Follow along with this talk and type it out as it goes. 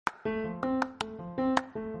Do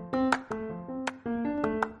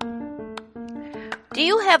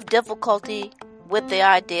you have difficulty with the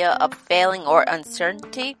idea of failing or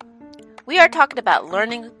uncertainty? We are talking about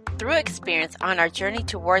learning through experience on our journey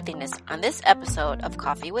to worthiness on this episode of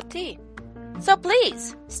Coffee with Tea. So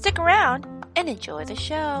please stick around and enjoy the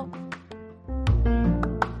show.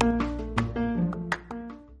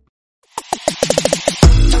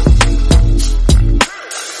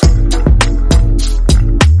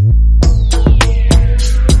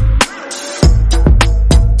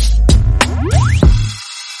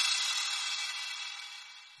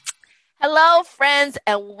 Hello, friends,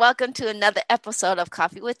 and welcome to another episode of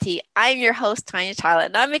Coffee with Tea. I'm your host, Tanya Tyler,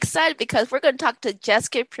 and I'm excited because we're going to talk to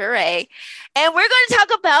Jessica Pure, and we're going to talk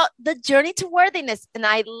about the journey to worthiness. And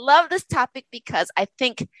I love this topic because I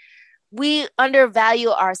think we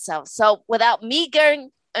undervalue ourselves. So without me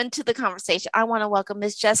getting into the conversation, I want to welcome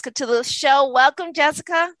Miss Jessica to the show. Welcome,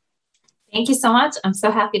 Jessica. Thank you so much. I'm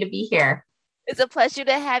so happy to be here. It's a pleasure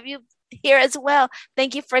to have you here as well.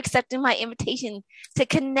 Thank you for accepting my invitation to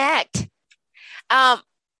connect. I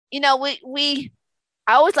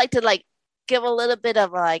always like to give a little bit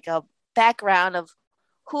of a background of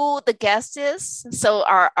who the guest is, so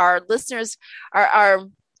our listeners are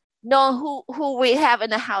know who we have in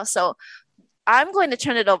the house. So I'm going to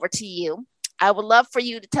turn it over to you. I would love for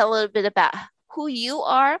you to tell a little bit about who you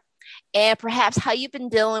are and perhaps how you've been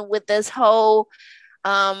dealing with this whole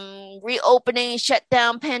reopening,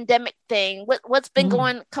 shutdown, pandemic thing. What's been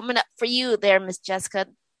coming up for you there, Miss Jessica?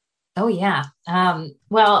 Oh, yeah.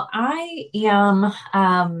 Well, I am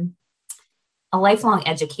a lifelong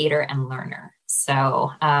educator and learner. So,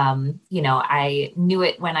 I knew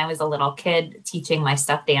it when I was a little kid, teaching my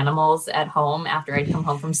stuffed animals at home after I'd come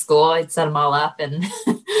home from school. I'd set them all up and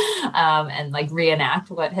reenact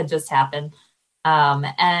what had just happened.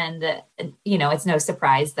 It's no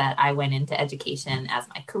surprise that I went into education as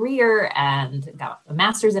my career and got a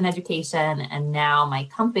master's in education. And now my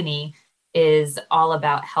company is all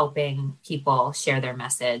about helping people share their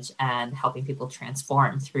message and helping people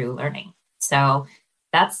transform through learning. So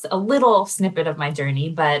that's a little snippet of my journey.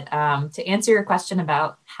 But to answer your question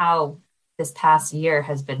about how this past year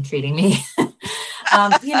has been treating me,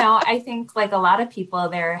 I think like a lot of people,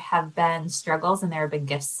 there have been struggles and there have been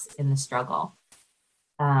gifts in the struggle.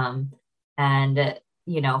 For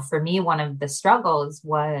me, one of the struggles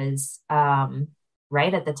was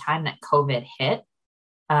right at the time that COVID hit.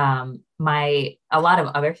 A lot of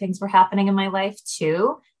other things were happening in my life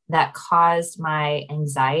too, that caused my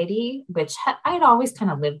anxiety, which I'd always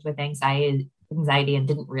kind of lived with anxiety and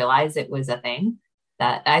didn't realize it was a thing,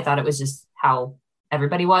 that I thought it was just how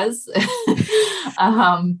everybody was.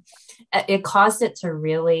 It caused it to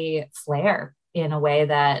really flare in a way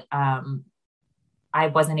that, I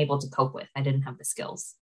wasn't able to cope with. I didn't have the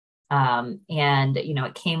skills.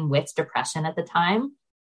 It came with depression at the time.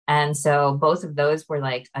 And so both of those were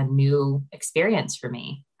like a new experience for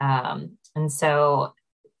me. And so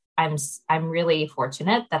I'm really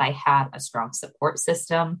fortunate that I had a strong support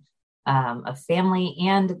system, of family,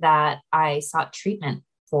 and that I sought treatment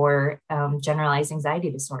for generalized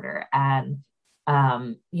anxiety disorder. And,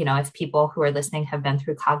 if people who are listening have been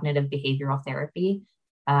through cognitive behavioral therapy,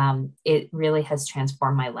 it really has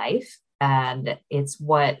transformed my life. And it's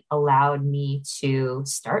what allowed me to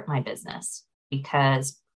start my business,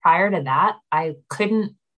 because prior to that, I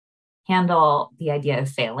couldn't handle the idea of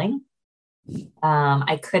failing.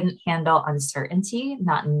 I couldn't handle uncertainty,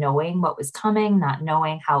 not knowing what was coming, not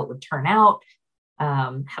knowing how it would turn out.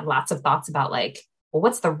 Had lots of thoughts about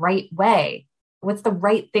what's the right way? What's the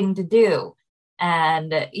right thing to do?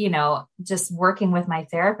 And, just working with my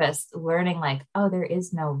therapist, learning there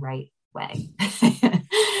is no right way.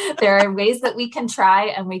 There are ways that we can try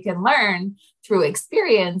and we can learn through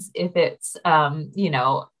experience if it's,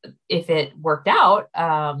 if it worked out.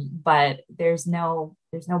 But there's no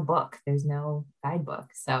book, there's no guidebook.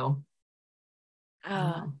 So.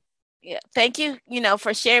 Yeah. Thank you,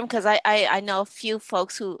 for sharing, because I know a few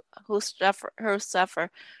folks who suffer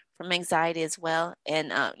from anxiety as well.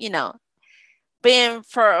 And, being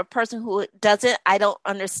for a person who doesn't, I don't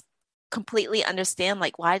completely understand,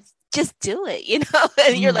 why just do it,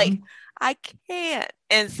 and you're like, I can't.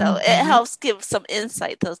 And so it helps give some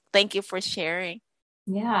insight. So thank you for sharing.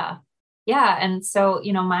 Yeah. Yeah. And so,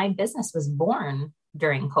 my business was born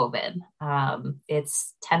during COVID.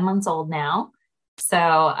 It's 10 months old now.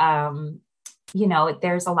 So,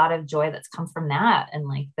 there's a lot of joy that's come from that. And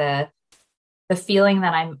the feeling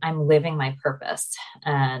that I'm living my purpose,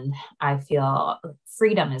 and I feel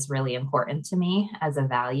freedom is really important to me as a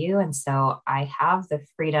value. And so I have the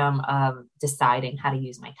freedom of deciding how to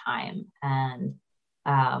use my time. And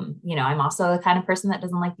I'm also the kind of person that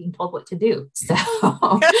doesn't like being told what to do. So,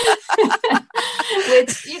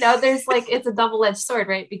 which, there's like, it's a double-edged sword,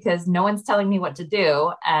 right? Because no one's telling me what to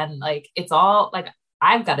do. And like, it's all like,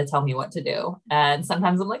 I've got to tell me what to do. And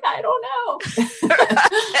sometimes I'm like, I don't know.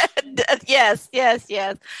 Yes, yes,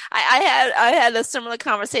 yes. I had a similar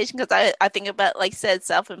conversation because I think about, like said,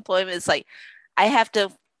 self-employment. It's like I have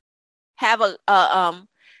to have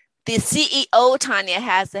the CEO Tanya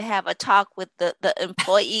has to have a talk with the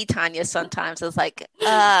employee Tanya sometimes. It's like,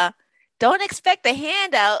 don't expect a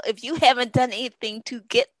handout if you haven't done anything to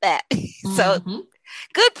get that. So Mm-hmm.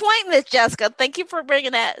 good point, Miss Jessica. Thank you for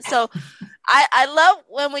bringing that. So I love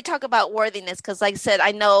when we talk about worthiness because, like I said,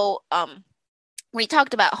 I know we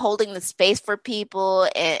talked about holding the space for people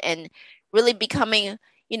and really becoming,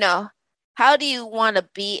 how do you want to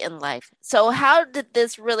be in life? So how did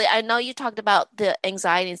this really, I know you talked about the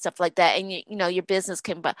anxiety and stuff like that and your business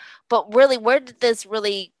came but really, where did this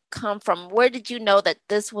really come from? Where did you know that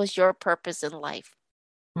this was your purpose in life?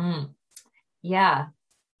 Yeah,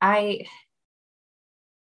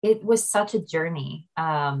 it was such a journey.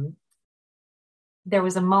 There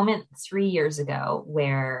was a moment 3 years ago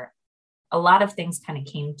where a lot of things kind of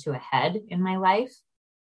came to a head in my life.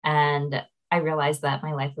 And I realized that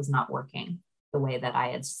my life was not working the way that I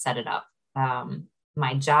had set it up.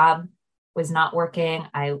 My job was not working.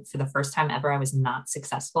 For the first time ever, I was not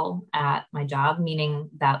successful at my job,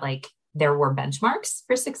 meaning that like there were benchmarks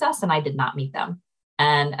for success and I did not meet them.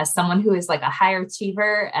 And as someone who is like a high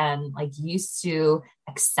achiever and like used to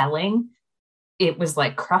excelling, it was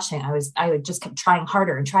like crushing. I just kept trying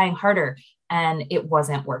harder and it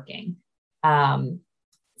wasn't working.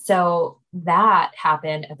 So that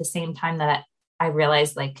happened at the same time that I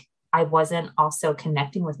realized like I wasn't also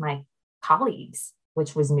connecting with my colleagues,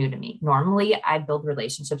 which was new to me. Normally, I build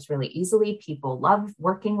relationships really easily. People love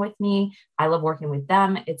working with me. I love working with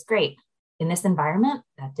them. It's great. In this environment,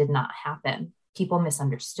 that did not happen. People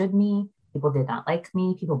misunderstood me. People did not like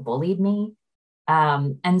me. People bullied me.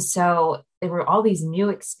 And so there were all these new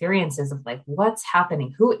experiences of like, what's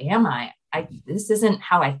happening? Who am I? This isn't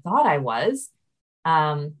how I thought I was.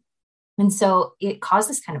 And so it caused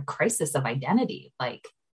this kind of crisis of identity. Like,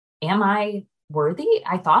 am I worthy?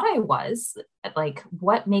 I thought I was. Like,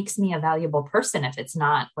 what makes me a valuable person if it's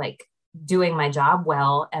not like doing my job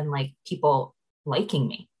well and like people liking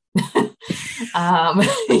me?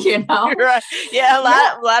 Right. Yeah,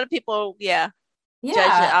 a lot of people, judge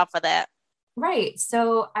it off of that. Right.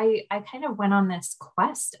 So I kind of went on this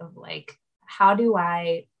quest of like,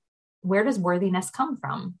 where does worthiness come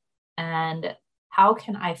from? And how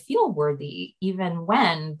can I feel worthy even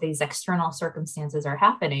when these external circumstances are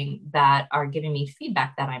happening that are giving me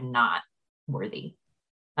feedback that I'm not worthy?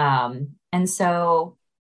 And so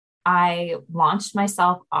I launched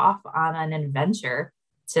myself off on an adventure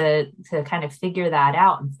to kind of figure that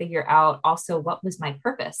out and figure out also what was my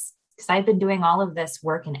purpose. Because I've been doing all of this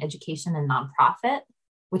work in education and nonprofit,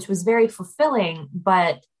 which was very fulfilling,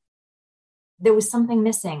 but there was something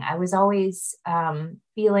missing. I was always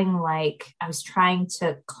feeling like I was trying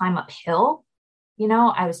to climb uphill.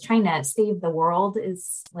 I was trying to save the world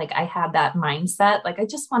is like, I had that mindset. Like, I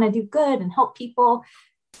just want to do good and help people,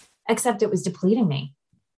 except it was depleting me.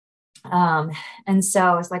 And so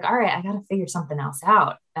I was like, all right, I got to figure something else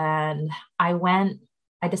out. And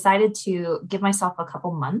I decided to give myself a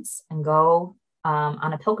couple months and go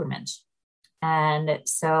on a pilgrimage. And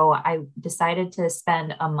so I decided to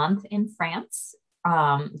spend a month in France,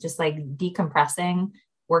 just like decompressing,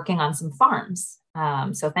 working on some farms.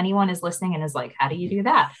 So if anyone is listening and is like, how do you do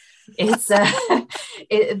that? It's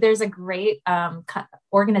there's a great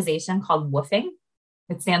organization called WWOOFing.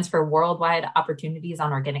 It stands for Worldwide Opportunities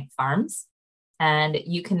on Organic Farms. And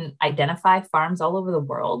you can identify farms all over the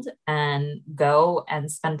world and go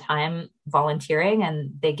and spend time volunteering,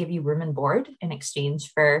 and they give you room and board in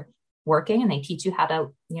exchange for working, and they teach you how to,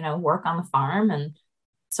 work on the farm. And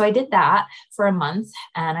so I did that for a month,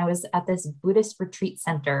 and I was at this Buddhist retreat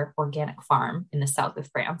center organic farm in the south of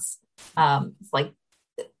France. It's like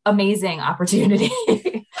amazing opportunity.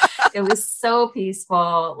 It was so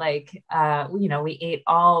peaceful. Like, we ate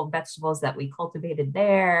all vegetables that we cultivated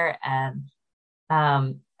there, and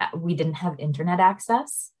we didn't have internet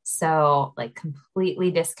access. So like completely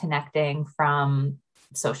disconnecting from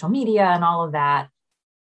social media and all of that.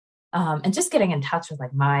 And just getting in touch with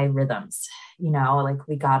like my rhythms, like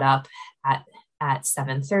we got up at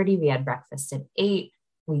 7:30, we had breakfast at 8.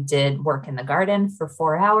 We did work in the garden for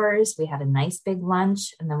 4 hours. We had a nice big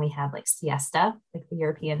lunch, and then we had like siesta, like the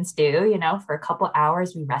Europeans do, for a couple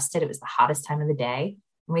hours. We rested. It was the hottest time of the day.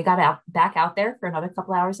 And we got back out there for another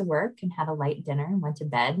couple hours of work and had a light dinner and went to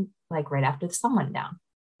bed like right after the sun went down.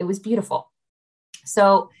 It was beautiful.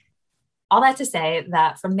 So all that to say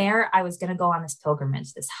that from there, I was going to go on this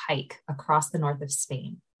pilgrimage, this hike across the north of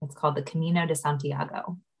Spain. It's called the Camino de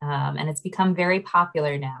Santiago. And it's become very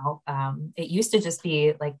popular now. It used to just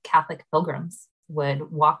be like Catholic pilgrims would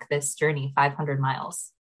walk this journey 500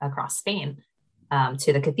 miles across Spain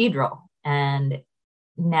to the cathedral. And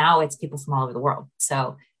now it's people from all over the world.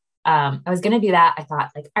 So I was going to do that. I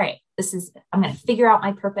thought like, all right, I'm going to figure out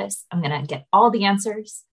my purpose. I'm going to get all the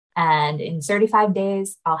answers. And in 35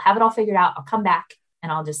 days, I'll have it all figured out. I'll come back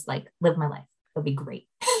and I'll just like live my life. It'll be great.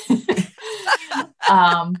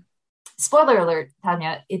 Spoiler alert,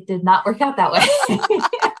 Tanya, it did not work out that way.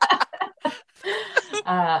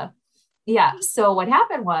 Yeah. So what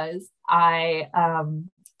happened was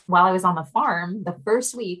while I was on the farm, the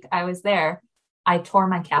first week I was there, I tore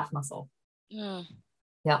my calf muscle. Mm.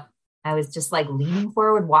 Yep. I was just like leaning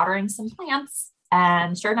forward, watering some plants,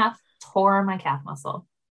 and sure enough, tore my calf muscle.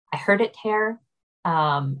 I heard it tear.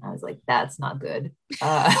 I was like, that's not good.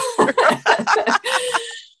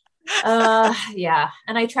 Yeah.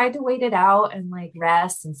 And I tried to wait it out and like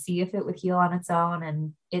rest and see if it would heal on its own,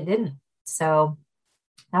 and it didn't. So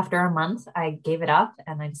after a month, I gave it up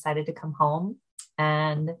and I decided to come home.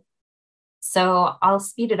 And so I'll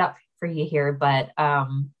speed it up for you here, but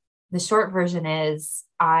the short version is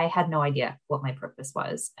I had no idea what my purpose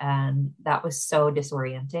was. And that was so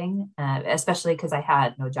disorienting, especially because I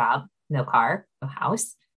had no job, no car, no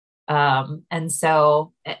house. And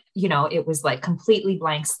so, it was like completely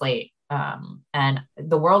blank slate. And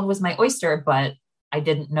the world was my oyster, but I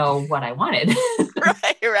didn't know what I wanted.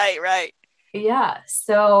 Right. Yeah.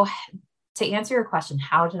 So to answer your question,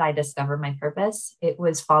 how did I discover my purpose? It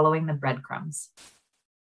was following the breadcrumbs.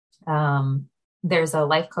 There's a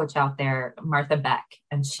life coach out there, Martha Beck,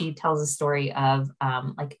 and she tells a story of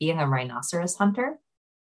like being a rhinoceros hunter.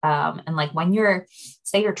 And like when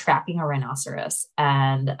say you're tracking a rhinoceros,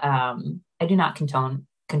 and I do not condone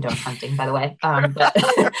hunting, by the way, but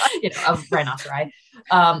of rhinoceri.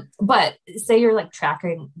 But say you're like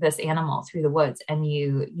tracking this animal through the woods, and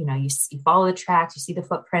you follow the tracks, you see the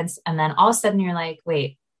footprints, and then all of a sudden you're like,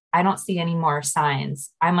 wait, I don't see any more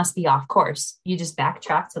signs. I must be off course. You just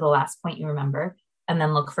backtrack to the last point you remember and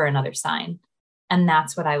then look for another sign. And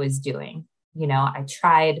that's what I was doing. I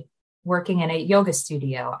tried working in a yoga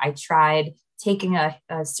studio. I tried taking a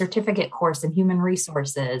certificate course in human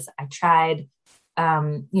resources. I tried,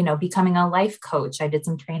 becoming a life coach. I did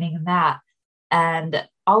some training in that. And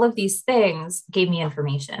all of these things gave me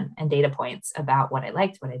information and data points about what I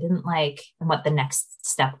liked, what I didn't like, and what the next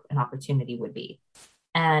step and opportunity would be.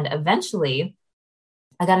 And eventually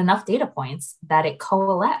I got enough data points that it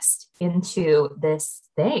coalesced into this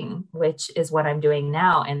thing, which is what I'm doing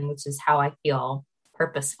now, and which is how I feel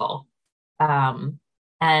purposeful. And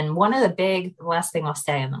one of the last thing I'll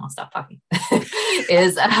say, and then I'll stop talking,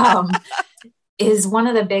 is one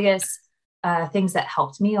of the biggest things that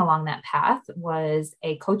helped me along that path was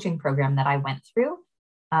a coaching program that I went through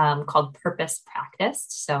called Purpose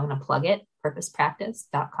Practiced. So I'm going to plug it,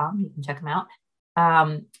 purposepractice.com. You can check them out.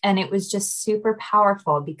 And it was just super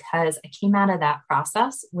powerful because I came out of that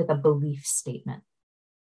process with a belief statement.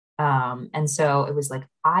 And so it was like,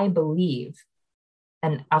 I believe,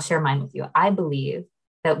 and I'll share mine with you. I believe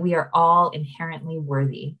that we are all inherently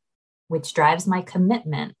worthy, which drives my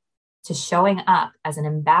commitment to showing up as an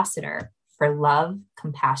ambassador for love,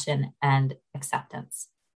 compassion, and acceptance.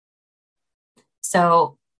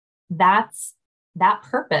 So that's that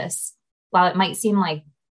purpose. While it might seem like,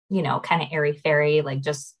 kind of airy fairy, like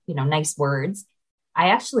just, nice words, I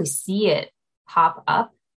actually see it pop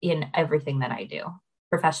up in everything that I do,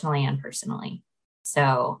 professionally and personally.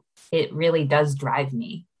 So it really does drive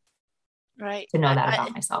me to know that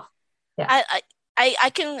about myself. Yeah.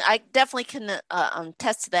 I definitely can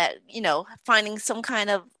attest to that, finding some kind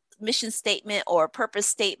of mission statement or purpose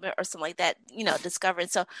statement or something like that, discovering.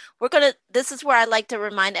 So this is where I like to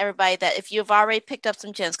remind everybody that if you've already picked up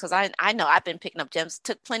some gems, because I know I've been picking up gems,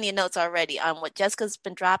 took plenty of notes already on what Jessica's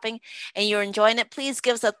been dropping, and you're enjoying it, please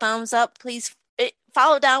give us a thumbs up. Please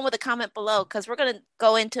follow down with a comment below, because we're going to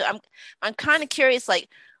go into, I'm kind of curious, like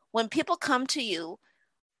when people come to you,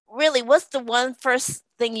 really, what's the one first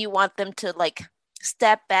thing you want them to like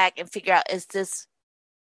step back and figure out, is this,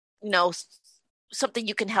 something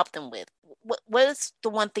you can help them with? What is the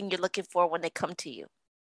one thing you're looking for when they come to you?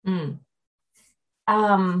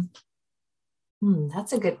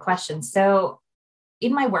 That's a good question. So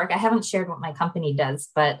in my work, I haven't shared what my company does,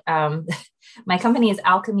 but my company is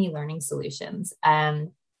Alchemy Learning Solutions.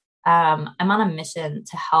 And I'm on a mission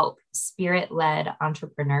to help spirit-led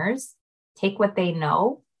entrepreneurs take what they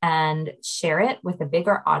know and share it with a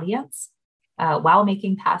bigger audience while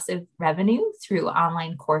making passive revenue through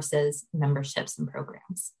online courses, memberships, and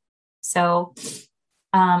programs. So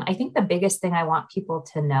I think the biggest thing I want people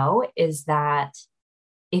to know is that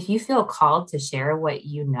if you feel called to share what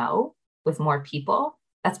you know with more people,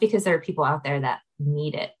 that's because there are people out there that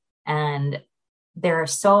need it. And there are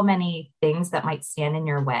so many things that might stand in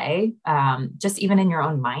your way, just even in your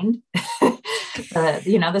own mind.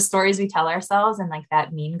 The stories we tell ourselves and like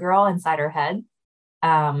that mean girl inside our head.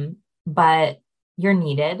 But you're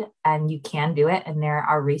needed and you can do it. And there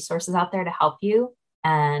are resources out there to help you.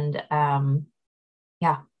 And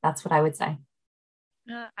yeah, that's what I would say.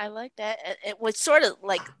 I like that. It was sort of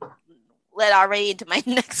like led already into my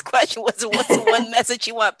next question was what's the one message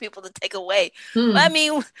you want people to take away? But I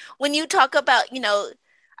mean, when you talk about,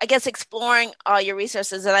 I guess exploring all your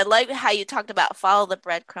resources, and I like how you talked about follow the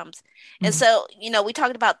breadcrumbs. And so, we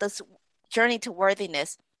talked about this journey to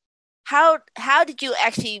worthiness. How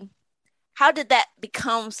did that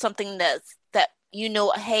become something that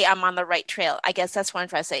hey, I'm on the right trail? I guess that's what I'm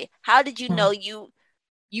trying to say. How did you know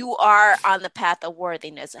you are on the path of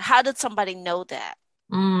worthiness? How did somebody know that?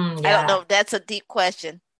 Yeah. I don't know. That's a deep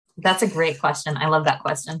question. That's a great question. I love that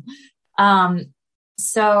question.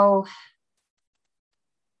 So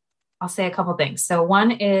I'll say a couple things. So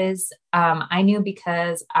one is I knew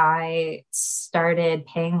because I started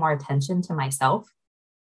paying more attention to myself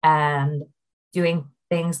and doing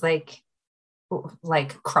things like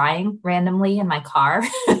crying randomly in my car,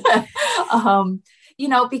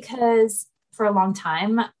 because for a long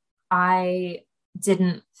time, I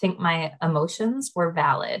didn't think my emotions were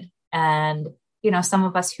valid. And, some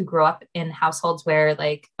of us who grew up in households where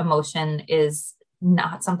like emotion is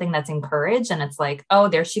not something that's encouraged and it's like, oh,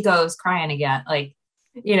 there she goes crying again. Like,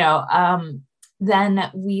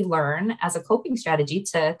 then we learn as a coping strategy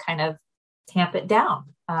to kind of tamp it down.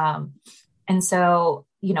 And so,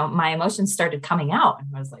 my emotions started coming out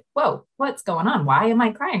and I was like, whoa, what's going on? Why am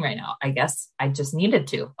I crying right now? I guess I just needed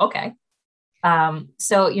to. Okay.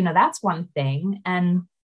 So, that's one thing. And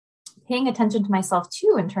paying attention to myself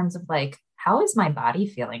too, in terms of like, how is my body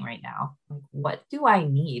feeling right now? Like, what do I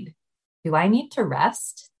need? Do I need to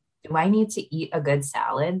rest? Do I need to eat a good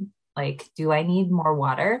salad? Like, do I need more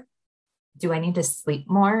water? Do I need to sleep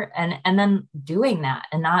more? And then doing that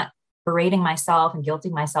and not berating myself and guilting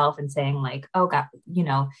myself and saying like, oh God, you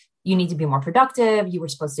need to be more productive. You were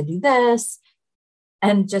supposed to do this.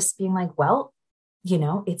 And just being like, well,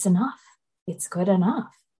 it's enough. It's good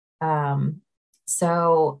enough.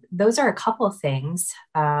 So those are a couple of things.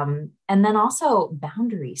 And then also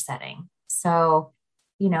boundary setting. So,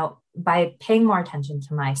 by paying more attention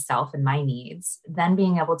to myself and my needs, then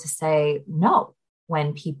being able to say no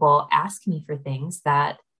when people ask me for things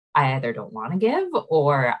that I either don't want to give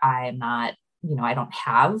or I'm not, I don't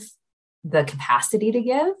have the capacity to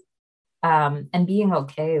give, and being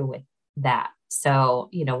okay with that. So,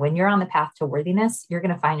 when you're on the path to worthiness, you're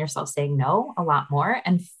going to find yourself saying no a lot more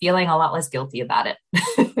and feeling a lot less guilty about it.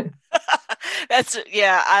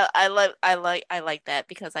 I like that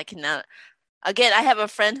because I cannot. Again, I have a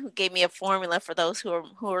friend who gave me a formula for those who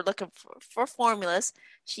are looking for formulas.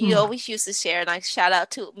 She always used to share, and I shout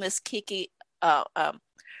out to Miss Kiki,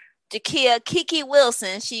 Jakia Kiki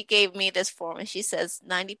Wilson. She gave me this formula. She says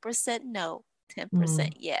 90% no,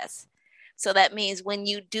 10% yes. So that means when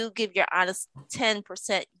you do give your honest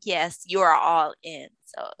 10% yes, you are all in.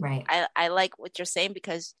 So right. I like what you're saying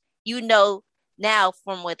because now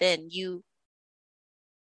from within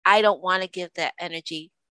I don't want to give that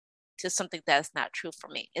energy to something that's not true for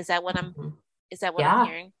me. Is that what I'm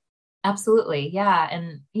hearing? Absolutely. Yeah.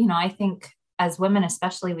 And, I think as women,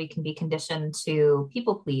 especially, we can be conditioned to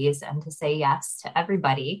people please and to say yes to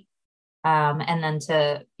everybody. And then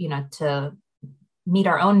to meet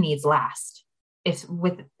our own needs last, if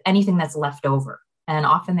with anything that's left over. And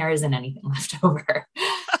often there isn't anything left over.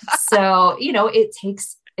 So, it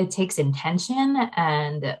takes intention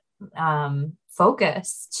and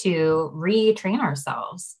focus to retrain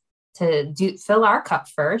ourselves to fill our cup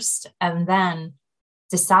first and then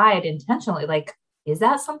decide intentionally, like, is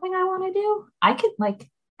that something I want to do? I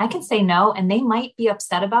can say no, and they might be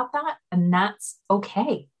upset about that. And that's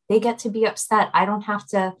okay. They get to be upset. I don't have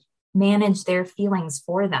to manage their feelings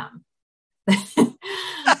for them.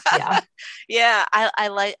 Yeah. Yeah.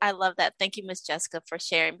 I love that. Thank you, Miss Jessica, for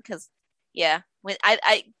sharing because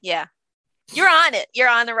you're on it. You're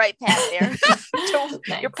on the right path there.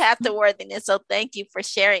 Your path to worthiness. So thank you for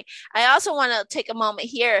sharing. I also want to take a moment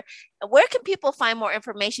here. Where can people find more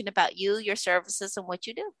information about you, your services, and what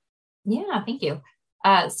you do? Yeah, thank you.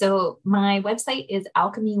 So my website is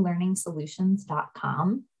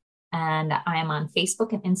alchemylearningsolutions.com, and I am on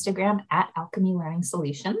Facebook and Instagram at Alchemy Learning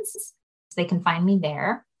Solutions. So they can find me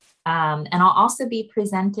there. And I'll also be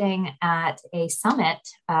presenting at a summit,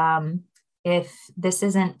 if this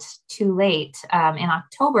isn't too late, in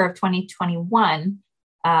October of 2021,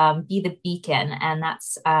 Be the Beacon. And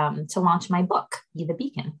that's to launch my book, Be the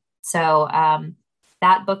Beacon. So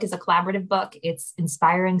that book is a collaborative book. It's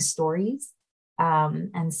inspiring stories.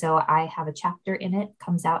 And so I have a chapter in it,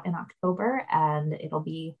 comes out in October, and it'll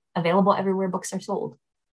be available everywhere books are sold.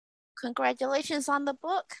 Congratulations on the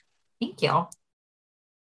book. Thank you.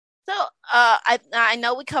 So I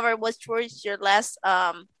know we covered which was your last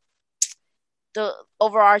the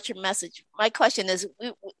overarching message. My question is,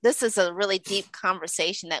 this is a really deep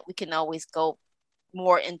conversation that we can always go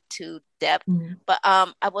more into depth. Mm-hmm. But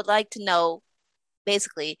I would like to know,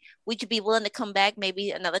 basically, would you be willing to come back maybe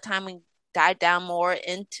another time and dive down more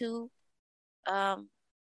into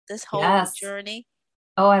this whole journey?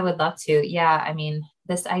 Oh, I would love to. Yeah. I mean,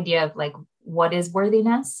 this idea of like, what is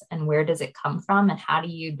worthiness and where does it come from and how do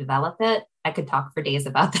you develop it? I could talk for days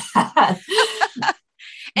about that.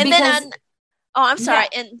 I'm sorry.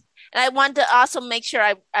 Yeah. And I wanted to also make sure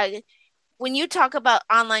I when you talk about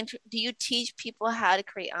online, do you teach people how to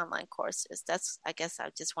create online courses? I guess I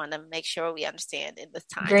just want to make sure we understand in this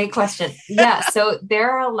time. Great question. Yeah. So there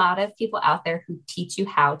are a lot of people out there who teach you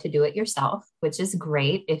how to do it yourself, which is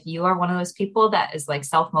great. If you are one of those people that is like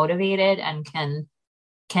self-motivated and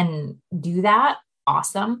can do that,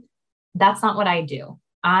 awesome. That's not what I do.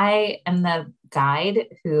 I am the guide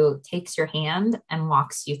who takes your hand and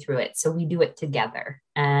walks you through it. So we do it together,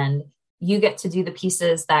 and you get to do the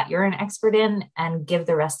pieces that you're an expert in and give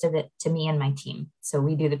the rest of it to me and my team. So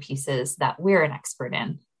we do the pieces that we're an expert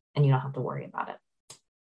in, and you don't have to worry about it.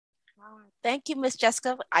 Thank you, Miss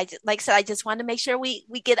Jessica. Like I said, I just want to make sure we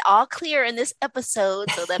get all clear in this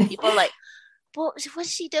episode so that people are like, well, what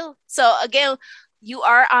does she do? So again, you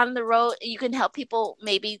are on the road. You can help people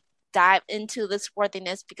maybe dive into this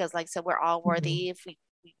worthiness, because like I said, we're all worthy. Mm-hmm. If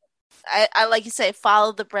I like you say,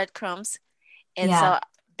 follow the breadcrumbs. And so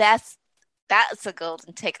that's a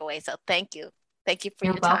golden takeaway. So thank you. Thank you for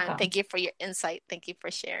your time. Welcome. Thank you for your insight. Thank you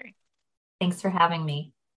for sharing. Thanks for having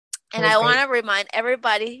me. And I want to remind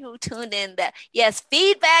everybody who tuned in that, yes,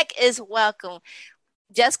 feedback is welcome.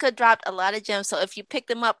 Jessica dropped a lot of gems, so if you pick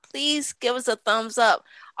them up, please give us a thumbs up.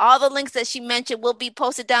 All the links that she mentioned will be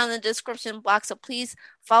posted down in the description box, so please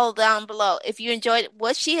follow down below. If you enjoyed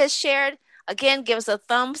what she has shared, again, give us a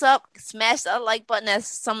thumbs up, smash that like button, as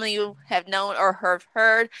some of you have known or have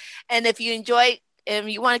heard. And if you enjoy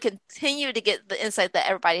and you want to continue to get the insight that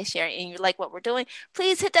everybody's sharing and you like what we're doing,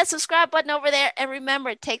 please hit that subscribe button over there. And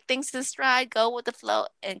remember, take things in stride, go with the flow,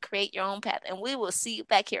 and create your own path. And we will see you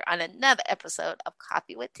back here on another episode of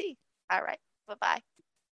Coffee with Tea. All right. Bye-bye.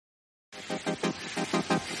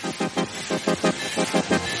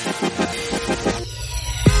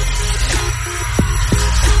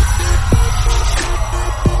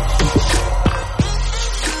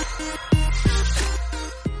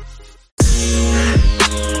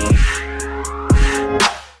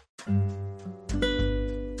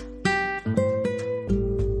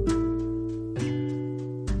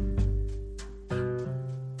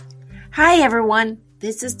 Hi everyone,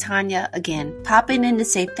 this is Tanya again, popping in to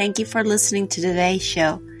say thank you for listening to today's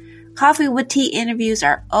show. Coffee with Tea interviews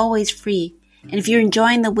are always free, and if you're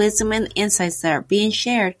enjoying the wisdom and insights that are being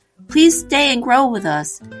shared, please stay and grow with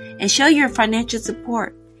us and show your financial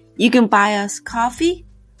support. You can buy us coffee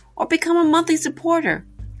or become a monthly supporter.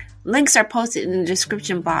 Links are posted in the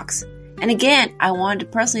description box. And again, I wanted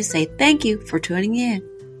to personally say thank you for tuning in.